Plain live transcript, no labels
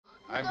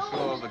I'm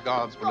sure the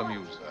guards will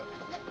amuse her.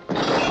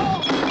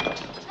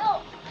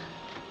 No!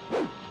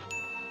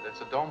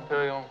 It's a Dom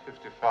Perignon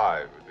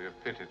 55. It would be a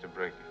pity to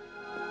break it.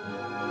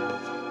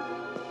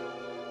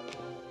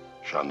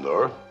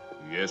 Shandor?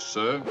 Yes,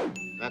 sir.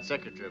 That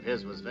secretary of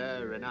his was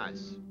very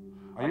nice.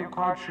 Are you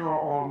quite sure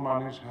all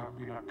monies have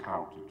been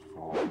accounted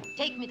for?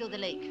 Take me to the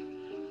lake.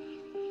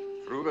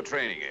 Through the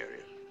training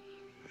area.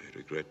 I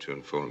regret to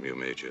inform you,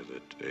 Major,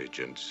 that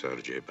Agent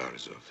Sergei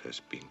Barzov has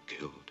been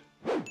killed.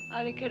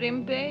 Ali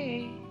Karim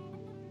Bey,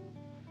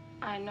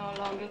 I no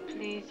longer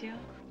please you.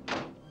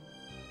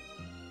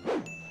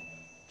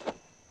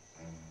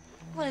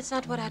 Well, it's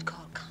not what I'd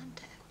call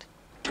contact.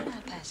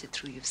 I'll pass it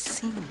through. You've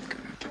seen the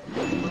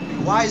girl. It would be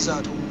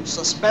wiser to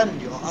suspend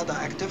your other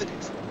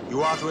activities.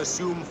 You are to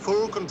assume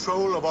full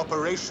control of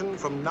operation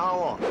from now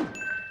on.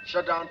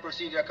 Shutdown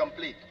procedure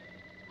complete.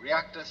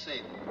 Reactor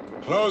safe.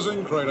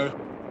 Closing crater.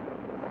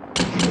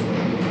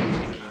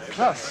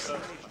 Plus,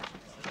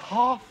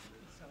 half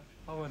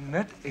our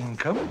net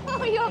income.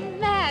 Oh, you're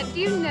mad. Do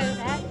you know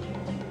that?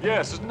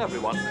 Yes, isn't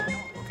everyone?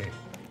 Okay.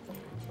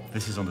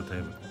 This is on the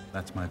table.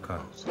 That's my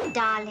card.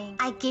 Darling,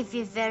 I give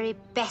you very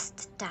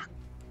best duck.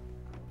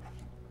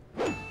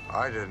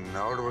 I didn't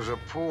know there was a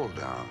pool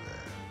down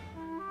there.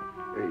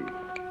 Hey.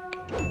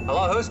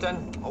 Hello,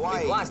 Houston.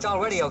 Hawaii. We've lost all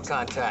radio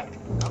contact.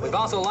 We've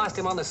also lost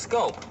him on the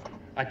scope.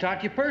 I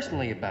talked to you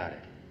personally about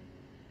it.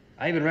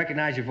 I even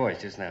recognized your voice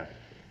just now.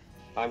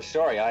 I'm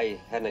sorry, I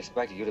hadn't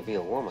expected you to be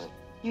a woman.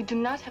 You do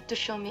not have to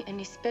show me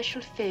any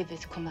special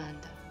favors,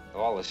 Commander.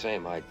 All the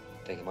same, I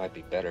think it might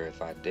be better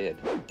if I did.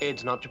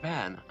 It's not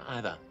Japan,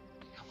 either.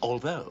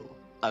 Although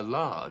a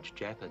large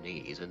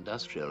Japanese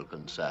industrial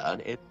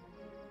concern,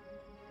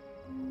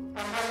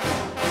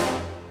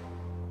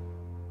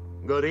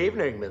 Good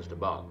evening, Mr.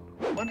 Bond.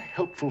 One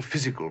helpful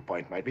physical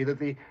point might be that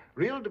the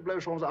real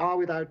Deblochons are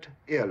without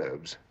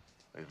earlobes.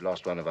 We've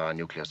lost one of our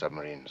nuclear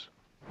submarines.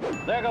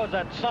 There goes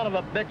that son of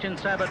a bitch and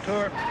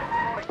saboteur.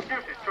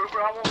 Excuses,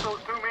 trooper. I want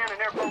those 2 men in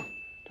their boat.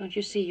 Don't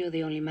you see you're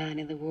the only man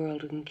in the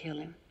world who can kill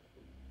him?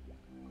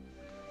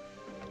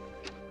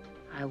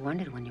 I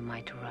wondered when you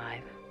might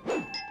arrive.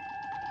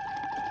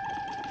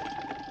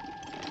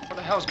 What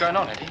the hell's going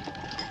on, Eddie?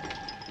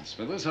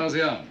 Smithers, how's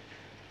the arm?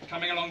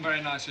 Coming along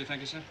very nicely,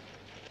 thank you, sir.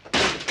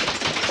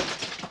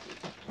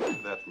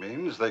 That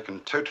means they can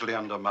totally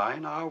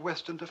undermine our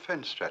Western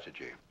defense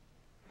strategy.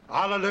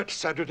 I'll alert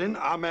Sadruddin,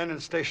 our man in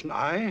Station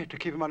I, to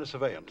keep him under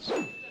surveillance.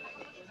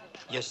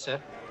 Yes,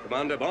 sir.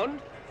 Commander Bond,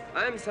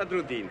 I'm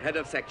Sadruddin, head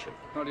of section.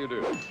 How do you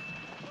do?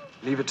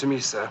 Leave it to me,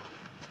 sir.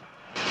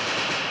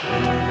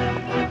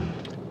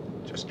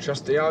 Just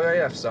trust the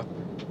RAF, sir.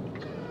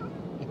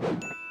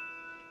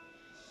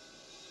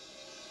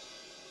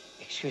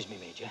 Excuse me,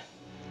 Major.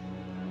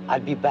 I'll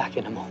be back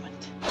in a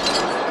moment.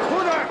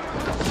 Order!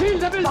 Seal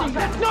the building!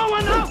 Let no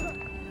one out!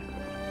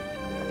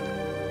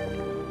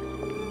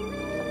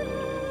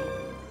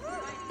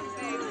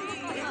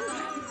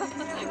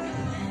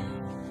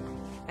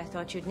 I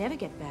thought you'd never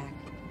get back.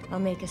 I'll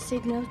make a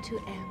signal to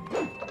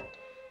M.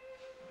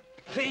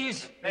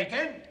 Please,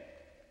 Bacon.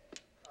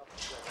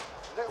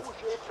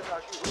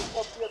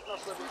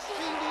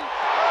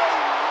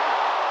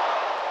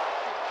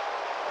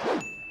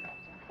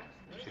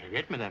 Je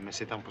regrette, madame, mais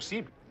c'est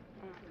impossible.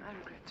 I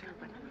regret, sir,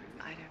 but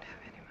I don't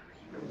have any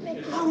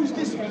money. How is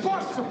this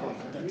possible?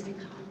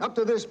 Up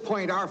to this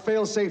point, our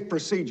fail-safe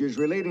procedures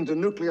relating to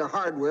nuclear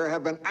hardware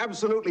have been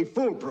absolutely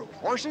foolproof.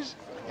 Horses?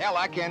 Hell,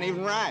 I can't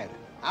even ride.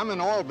 I'm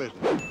in oil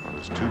business.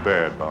 It's too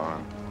bad,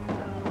 Bond.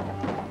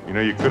 You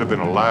know, you could have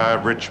been a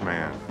live rich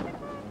man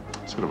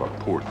instead of a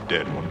poor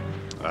dead one.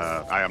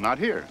 I am not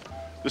here.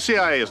 The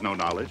CIA has no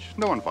knowledge,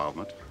 no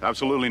involvement,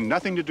 absolutely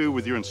nothing to do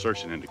with your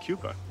insertion into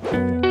Cuba.